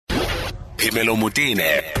Phemelo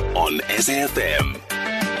Motene on SAFM.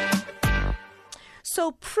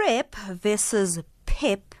 So PrEP versus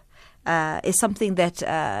PEP is something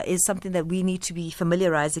that we need to be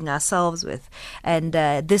familiarizing ourselves with, and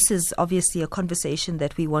this is obviously a conversation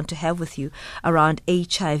that we want to have with you around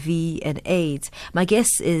HIV and AIDS. My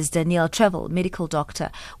guest is Danielle Travill, medical doctor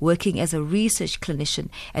working as a research clinician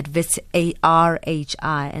at Wits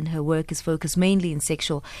RHI, and her work is focused mainly in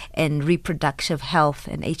sexual and reproductive health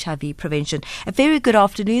and HIV prevention. A very good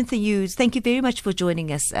afternoon to you. Thank you very much for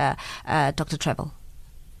joining us, Dr. Travill.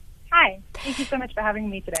 Hi, thank you so much for having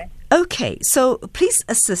me today. Okay, so please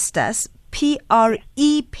assist us. PrEP,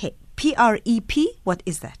 what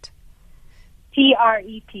is that?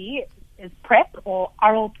 PrEP is PrEP, or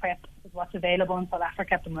oral PrEP is what's available in South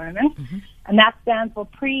Africa at the moment. Mm-hmm. And that stands for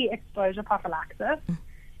pre-exposure prophylaxis. Mm-hmm.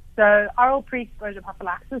 So oral pre-exposure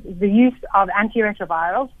prophylaxis is the use of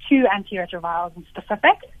antiretrovirals, 2 antiretrovirals in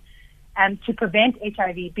specific, and to prevent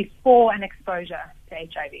HIV before an exposure to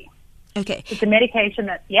HIV. Okay. It's a medication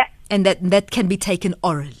that, and that can be taken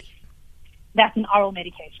orally. That's an oral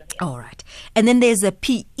medication. Yes. All right. And then there's a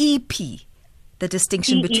PEP, the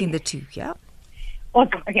distinction between the two, yeah?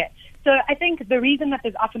 Awesome. Okay. So I think the reason that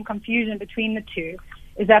there's often confusion between the two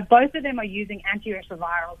is that both of them are using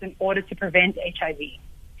antiretrovirals in order to prevent HIV.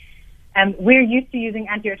 We're used to using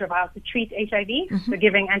antiretrovirals to treat HIV, mm-hmm. so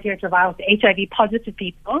giving antiretrovirals to HIV-positive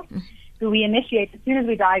people, mm-hmm. who we initiate as soon as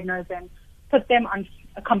we diagnose them, put them on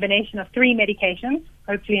a combination of 3 medications,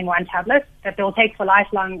 hopefully in 1 tablet, that they'll take for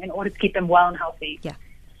lifelong in order to keep them well and healthy. Yeah.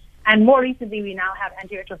 And more recently, we now have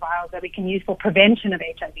antiretrovirals that we can use for prevention of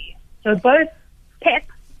HIV. So both PEP,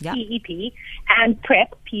 yeah. PEP, and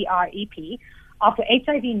PrEP, PrEP, are for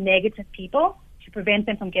HIV-negative people to prevent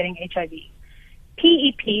them from getting HIV.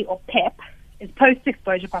 PEP, or PEP, is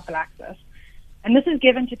post-exposure prophylaxis. And this is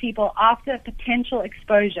given to people after potential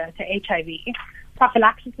exposure to HIV.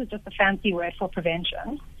 Prophylaxis is just a fancy word for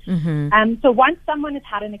prevention. Mm-hmm. So once someone has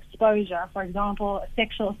had an exposure, for example, a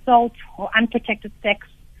sexual assault or unprotected sex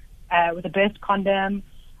with a burst condom,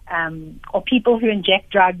 or people who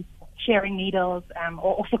inject drugs, sharing needles,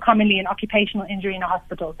 or also commonly an occupational injury in a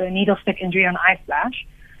hospital, so a needle stick injury on eye flash,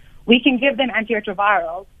 we can give them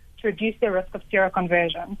antiretrovirals to reduce their risk of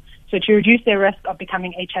seroconversion, so to reduce their risk of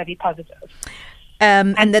becoming HIV positive.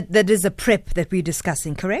 And that is a PrEP that we're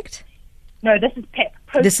discussing, correct? No, this is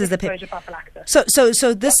PEP. This is the PEP. Prophylaxis.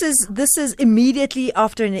 So this is immediately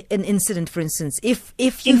after an incident, for instance. If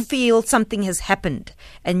you feel something has happened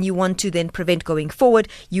and you want to then prevent going forward,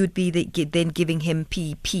 you would be then giving him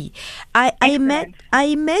PEP. I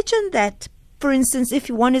imagine that, for instance, if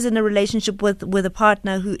one is in a relationship with a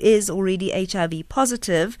partner who is already HIV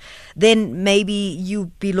positive, then maybe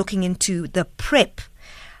you'd be looking into the PrEP.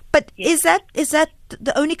 But yes. Is that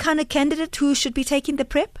the only kind of candidate who should be taking the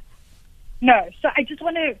PrEP? No. So I just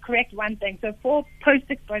want to correct one thing. So for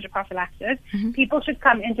post-exposure prophylaxis, mm-hmm. people should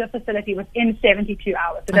come into a facility within 72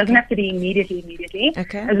 hours. It doesn't have to be immediately.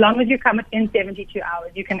 Okay. As long as you come within 72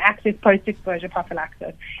 hours, you can access post-exposure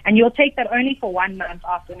prophylaxis. And you'll take that only for 1 month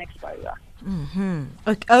after an exposure. Mm-hmm.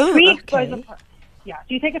 Okay. Pre-exposure, so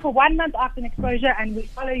you take it for 1 month after an exposure, and we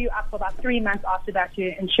follow you up for about 3 months after that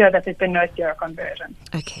to ensure that there's been no seroconversion.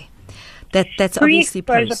 Okay. That's obviously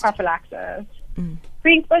pre-exposure prophylaxis.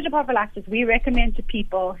 Pre-exposure prophylaxis, we recommend to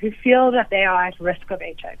people who feel that they are at risk of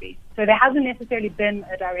HIV. So there hasn't necessarily been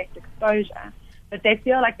a direct exposure, but they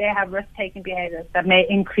feel like they have risk-taking behaviors that may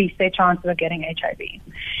increase their chances of getting HIV.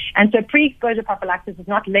 And so pre-exposure prophylaxis is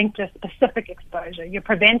not linked to a specific exposure. You're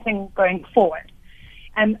preventing going forward.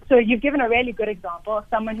 And so you've given a really good example of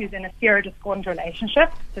someone who's in a serodiscordant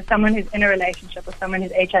relationship. So someone who's in a relationship with someone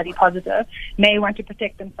who's HIV positive may want to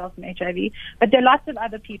protect themselves from HIV. But there are lots of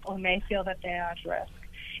other people who may feel that they are at risk.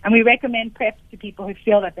 And we recommend PrEP to people who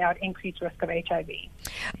feel that they are at increased risk of HIV.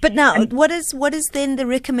 But now, what is then the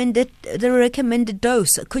recommended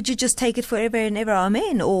dose? Could you just take it forever and ever,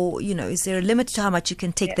 amen? Or, is there a limit to how much you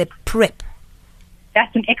can take that PrEP?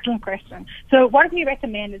 That's an excellent question. So what we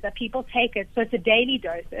recommend is that people take it. So it's a daily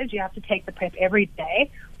dosage. You have to take the PrEP every day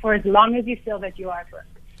for as long as you feel that you are at risk.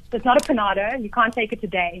 So it's not a Panado. You can't take it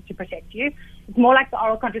today to protect you. It's more like the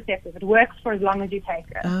oral contraceptive. It works for as long as you take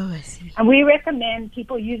it. Oh, I see. And we recommend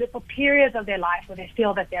people use it for periods of their life where they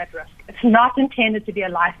feel that they're at risk. It's not intended to be a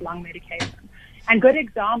lifelong medication. And good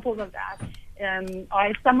examples of that are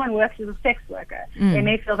if someone works as a sex worker, they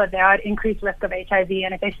may feel that they are at increased risk of HIV,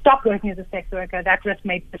 and if they stop working as a sex worker, that risk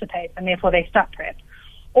may dissipate, and therefore they stop PrEP.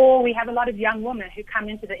 Or we have a lot of young women who come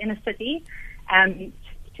into the inner city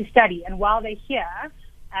to study, and while they're here,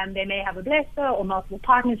 they may have a blesser or multiple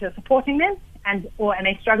partners who are supporting them, and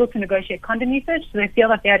they struggle to negotiate condom usage, so they feel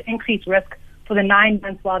that they're at increased risk for the 9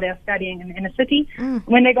 months while they're studying in the inner city.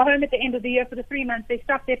 When they go home at the end of the year for the 3 months, they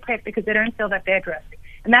stop their PrEP because they don't feel that they're at risk.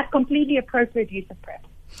 And that's completely appropriate use of PrEP.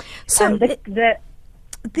 So the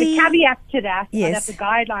caveat to that yes. is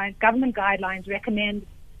that the government guidelines recommend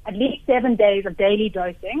at least 7 days of daily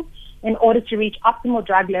dosing in order to reach optimal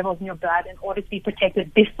drug levels in your blood in order to be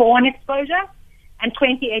protected before an exposure, and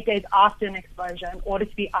 28 days after an exposure in order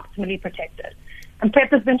to be optimally protected. And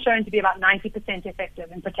PrEP has been shown to be about 90%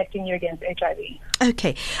 effective in protecting you against HIV.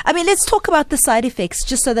 Okay. I mean, let's talk about the side effects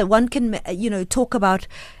just so that one can, talk about,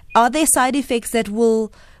 are there side effects that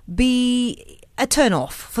will be a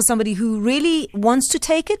turn-off for somebody who really wants to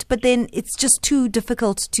take it, but then it's just too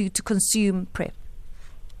difficult to consume PrEP?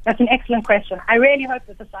 That's an excellent question. I really hope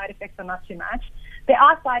that the side effects are not too much. There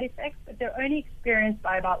are side effects, but they're only experienced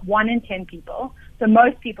by about 1 in 10 people. So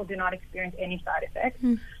most people do not experience any side effects.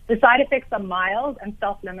 The side effects are mild and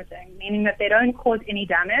self-limiting, meaning that they don't cause any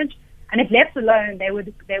damage. And if left alone, they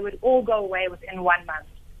would all go away within 1 month.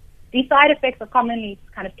 These side effects are commonly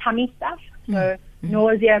kind of tummy stuff, so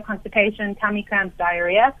nausea, constipation, tummy cramps,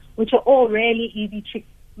 diarrhea, which are all really easy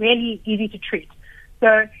to treat.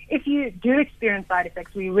 So if you do experience side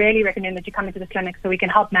effects, we really recommend that you come into the clinic so we can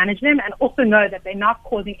help manage them and also know that they're not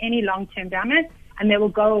causing any long-term damage and they will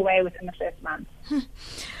go away within the first month.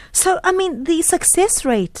 So, I mean, the success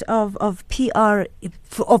rate of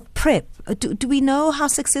PrEP, do we know how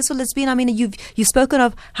successful it's been? I mean, you've spoken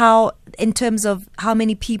of how, in terms of how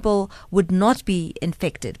many people would not be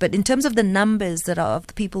infected, but in terms of the numbers that are of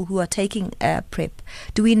the people who are taking PrEP,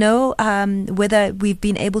 do we know whether we've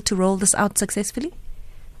been able to roll this out successfully?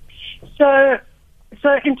 So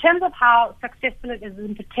in terms of how successful it is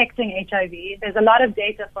in protecting HIV, there's a lot of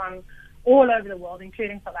data from all over the world,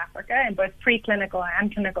 including South Africa, in both preclinical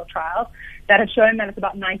and clinical trials that have shown that it's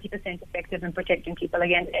about 90% effective in protecting people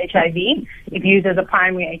against HIV if used as a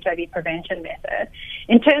primary HIV prevention method.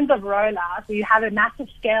 In terms of rollout, we have a massive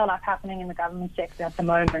scale-up happening in the government sector at the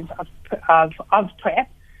moment of PrEP.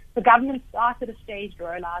 The government started a staged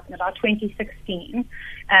rollout in about 2016,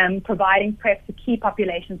 providing PrEP to key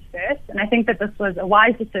populations first. And I think that this was a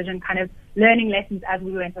wise decision, kind of learning lessons as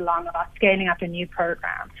we went along about scaling up a new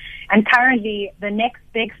program. And currently, the next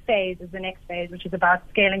big phase is the next phase, which is about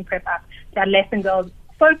scaling PrEP up to adolescent girls,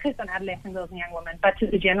 focused on adolescent girls and young women, but to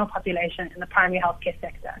the general population in the primary healthcare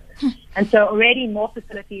sector. And so already more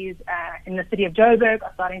facilities in the city of Joburg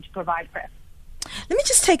are starting to provide PrEP. Let me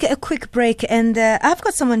just take a quick break, and I've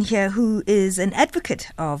got someone here who is an advocate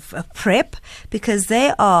of PrEP because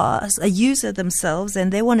they are a user themselves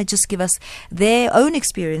and they want to just give us their own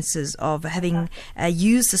experiences of having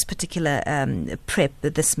used this particular PrEP,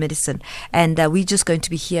 this medicine. And we're going to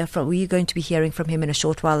be hearing from him in a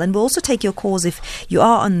short while. And we'll also take your calls if you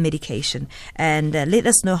are on medication, and let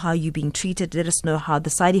us know how you're being treated. Let us know how the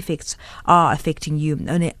side effects are affecting you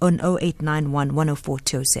on 0891 104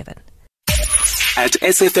 207. At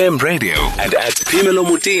SFM Radio and at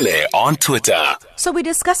Phumlani Kango on Twitter. So we're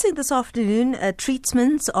discussing this afternoon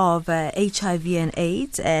treatments of HIV and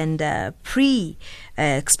AIDS and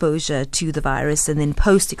pre-exposure to the virus and then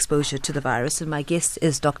post-exposure to the virus. And my guest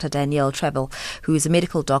is Dr. Danielle Travill, who is a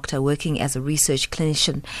medical doctor working as a research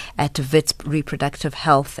clinician at Wits Reproductive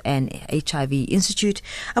Health and HIV Institute.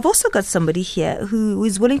 I've also got somebody here who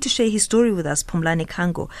is willing to share his story with us, Phumlani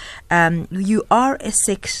Kango. You are a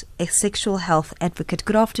sexual health advocate.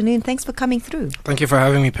 Good afternoon. Thanks for coming through. Thank you for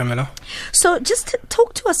having me, Pamela. So just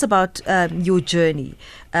talk to us about your journey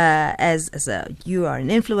as you are an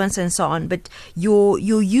influencer and so on, but your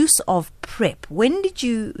use of PrEP. When did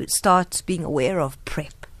you start being aware of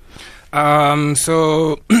PrEP?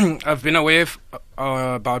 So I've been aware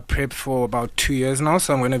about PrEP for about 2 years now.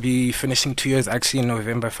 So I'm going to be finishing 2 years actually in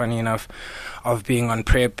November, funny enough, of being on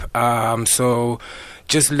PrEP. So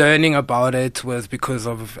just learning about it was because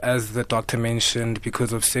of, as the doctor mentioned,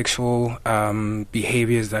 because of sexual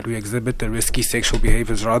behaviors that we exhibit, the risky sexual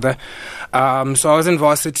behaviors rather. So I was in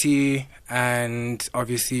varsity and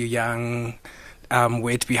obviously young,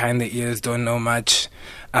 wet behind the ears, don't know much.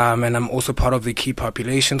 And I'm also part of the key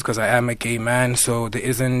populations because I am a gay man, so there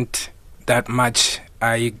isn't that much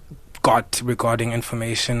I got regarding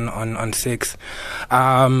information on sex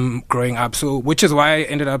growing up. So, which is why I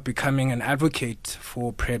ended up becoming an advocate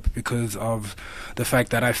for PrEP because of the fact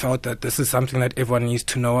that I felt that this is something that everyone needs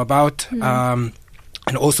to know about.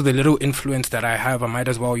 And also the little influence that I have, I might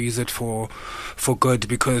as well use it for good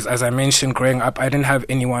because, as I mentioned, growing up, I didn't have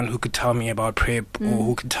anyone who could tell me about PrEP or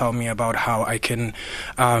who could tell me about how I can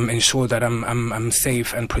ensure that I'm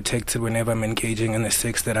safe and protected whenever I'm engaging in the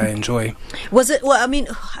sex that I enjoy. Was it? Well, I mean,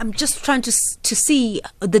 I'm just trying to see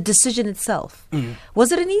the decision itself.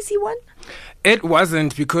 Was it an easy one? It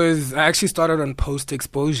wasn't, because I actually started on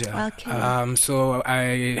post-exposure. Okay. So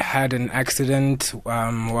I had an accident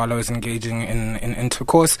while I was engaging in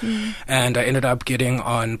intercourse, and I ended up getting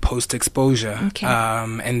on post-exposure. Okay.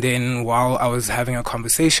 And then while I was having a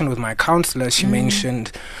conversation with my counselor, she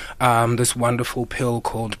mentioned this wonderful pill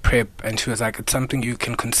called PrEP, and she was like, it's something you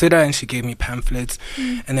can consider, and she gave me pamphlets.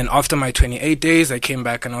 And then after my 28 days, I came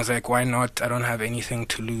back and I was like, why not? I don't have anything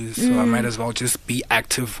to lose, so I might as well just be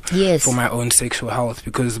active for my own sexual health,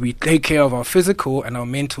 because we take care of our physical and our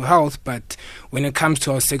mental health, but when it comes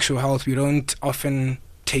to our sexual health, we don't often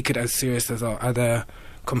take it as serious as our other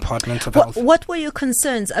compartments of health. What were your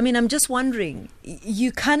concerns? I mean, I'm just wondering,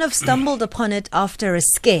 you kind of stumbled upon it after a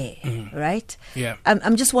scare, right? Yeah.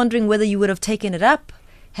 I'm just wondering whether you would have taken it up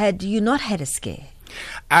had you not had a scare.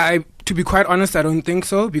 To be quite honest, I don't think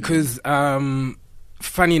so, because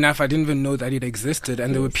funny enough, I didn't even know that it existed,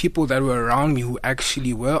 and there were people that were around me who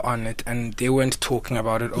actually were on it, and they weren't talking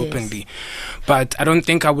about it openly. But I don't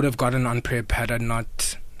think I would have gotten on PrEP had I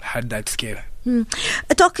not had that scare.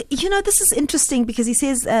 Doc, this is interesting, because he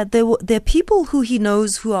says there are people who he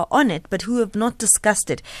knows who are on it, but who have not discussed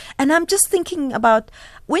it. And I'm just thinking about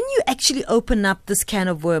when you actually open up this can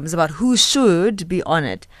of worms about who should be on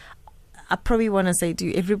it. I probably want to say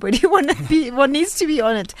to everybody one needs to be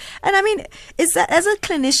on it. And I mean, is that, as a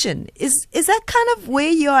clinician, is that kind of where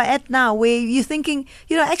you are at now, where you're thinking,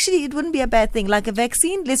 actually it wouldn't be a bad thing, like a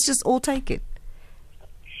vaccine, let's just all take it?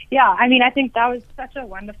 Yeah, I mean, I think that was such a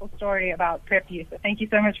wonderful story about PrEP use. So thank you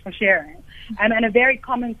so much for sharing. And a very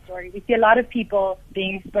common story. We see a lot of people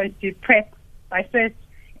being exposed to PrEP by first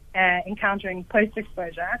encountering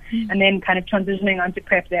post-exposure and then kind of transitioning onto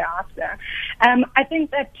PrEP thereafter. I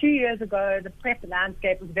think that 2 years ago, the PrEP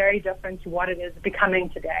landscape was very different to what it is becoming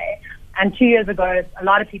today. And 2 years ago, a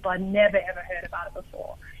lot of people had never, ever heard about it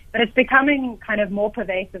before. But it's becoming kind of more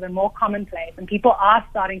pervasive and more commonplace, and people are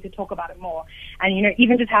starting to talk about it more. And,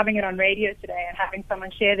 even just having it on radio today and having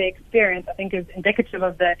someone share their experience, I think is indicative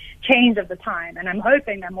of the change of the time. And I'm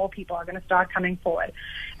hoping that more people are going to start coming forward.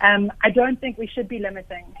 I don't think we should be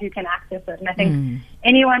limiting who can access it. And I think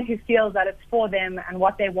anyone who feels that it's for them and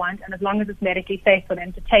what they want, and as long as it's medically safe for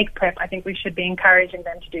them to take PrEP, I think we should be encouraging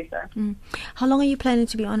them to do so. How long are you planning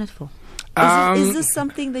to be on it for? Is this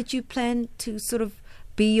something that you plan to sort of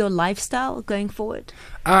be your lifestyle going forward?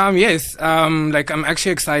 Yes. I'm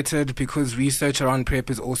actually excited because research around PrEP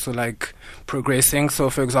is also progressing. So,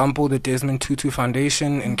 for example, the Desmond Tutu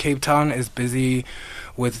Foundation in Cape Town is busy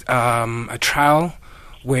with a trial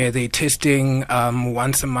where they're testing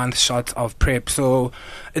once a month shots of PrEP. So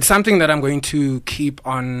it's something that I'm going to keep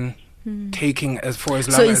on taking as long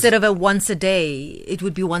as... So instead of a once a day, it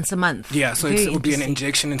would be once a month. Yeah, so it would be an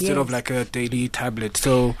injection instead of like a daily tablet.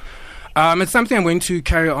 So it's something I'm going to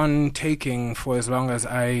carry on taking for as long as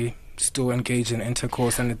I still engage in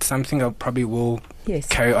intercourse, and it's something I probably will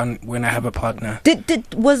carry on when I have a partner.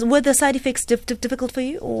 Were the side effects difficult for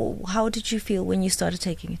you, or how did you feel when you started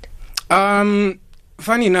taking it?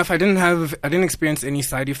 Funny enough, I didn't experience any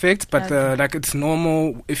side effects, but it's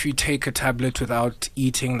normal if you take a tablet without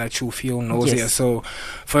eating that you'll feel nausea. Yes. So,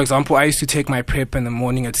 for example, I used to take my PrEP in the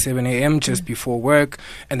morning at 7 a.m. just before work,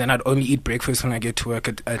 and then I'd only eat breakfast when I get to work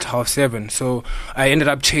at 7:30. So I ended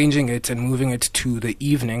up changing it and moving it to the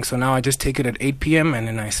evening. So now I just take it at 8 p.m. and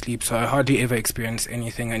then I sleep. So I hardly ever experience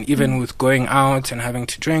anything. And even with going out and having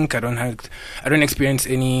to drink, I don't experience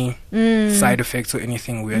any side effects or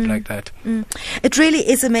anything weird like that. It really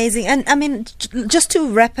is amazing. And I mean, just to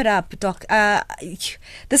wrap it up, Doc,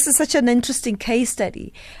 this is such an interesting case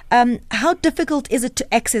study. How difficult is it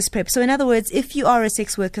to access PrEP? So in other words, if you are a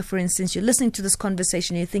sex worker, for instance, you're listening to this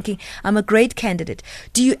conversation, you're thinking, I'm a great candidate.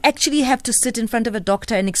 Do you actually have to sit in front of a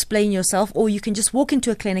doctor and explain yourself, or you can just walk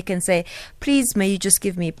into a clinic and say, please, may you just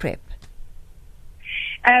give me PrEP?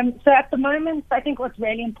 So at the moment, I think what's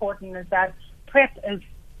really important is that PrEP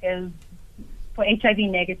is for HIV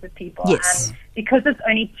negative people. Yes. And because it's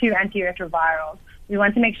only 2 antiretrovirals, we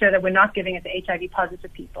want to make sure that we're not giving it to HIV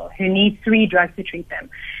positive people who need 3 drugs to treat them.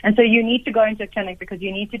 And so you need to go into a clinic because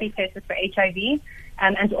you need to be tested for HIV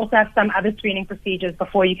and to also have some other screening procedures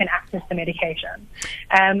before you can access the medication.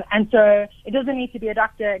 And so it doesn't need to be a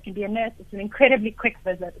doctor, it can be a nurse. It's an incredibly quick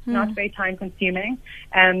visit. It's not very time consuming.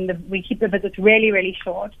 We keep the visits really, really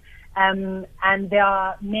short. And there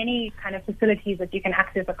are many kind of facilities that you can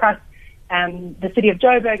access across the city of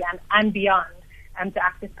Joburg and beyond to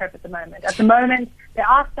access PrEP at the moment. At the moment, there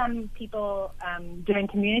are some people doing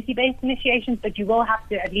community-based initiations, but you will have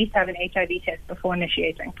to at least have an HIV test before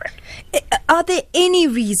initiating PrEP. Are there any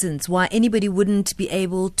reasons why anybody wouldn't be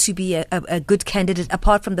able to be a good candidate,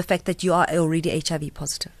 apart from the fact that you are already HIV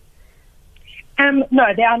positive? No,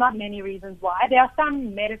 there are not many reasons why. There are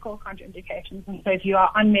some medical contraindications, and so if you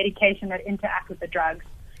are on medication that interact with the drugs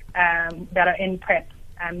that are in PrEP,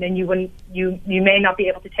 then you may not be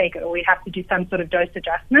able to take it, or we have to do some sort of dose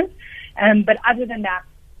adjustment. But other than that,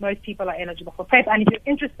 most people are eligible for PrEP. And if you're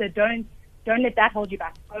interested, don't let that hold you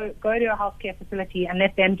back. Go to a healthcare facility and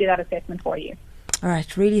let them do that assessment for you. All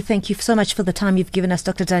right, really thank you so much for the time you've given us,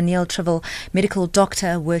 Dr. Danielle Travill, medical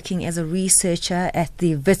doctor working as a researcher at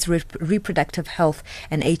the Wits Reproductive Health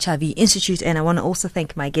and HIV Institute. And I want to also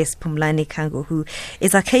thank my guest, Phumlani Kango, who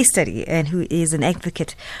is our case study and who is an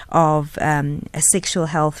advocate of sexual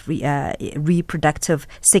health, reproductive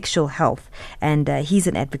sexual health. And he's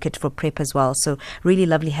an advocate for PrEP as well. So really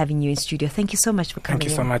lovely having you in studio. Thank you so much for coming in.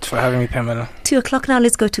 Thank you so much for having me, Pamela. 2:00 now.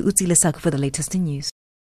 Let's go to Utsi Lesaku for the latest in news.